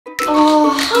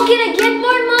can I get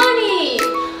more money?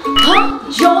 Huh?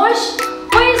 Josh?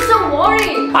 Why are you so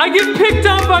worried? I get picked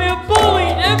on by a bully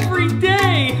every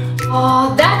day.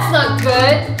 Oh, that's not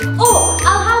good. Oh,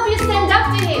 I'll help you stand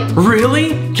up to him.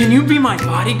 Really? Can you be my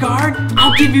bodyguard?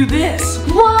 I'll give you this.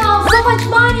 Wow, so much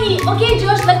money. Okay,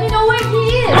 Josh, let me know where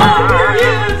he is. Oh, here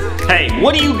he is. Hey,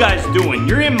 what are you guys doing?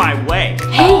 You're in my way.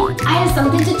 Hey, I have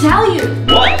something to tell you.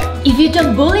 What? If you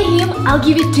don't bully him, I'll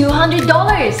give you $200.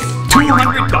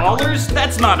 $200?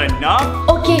 That's not enough.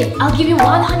 Okay, I'll give you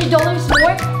 $100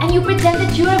 more and you pretend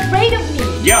that you're afraid of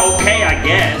me. Yeah, okay, I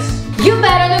guess. You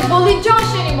better not bully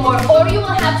Josh anymore or you will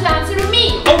have to answer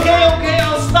me. Okay,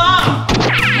 I'll stop.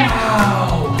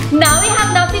 Wow. Now we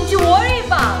have nothing to worry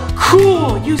about.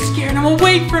 Cool, you scared him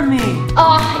away from me.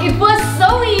 Oh, it was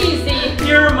so easy.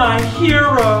 You're my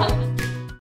hero.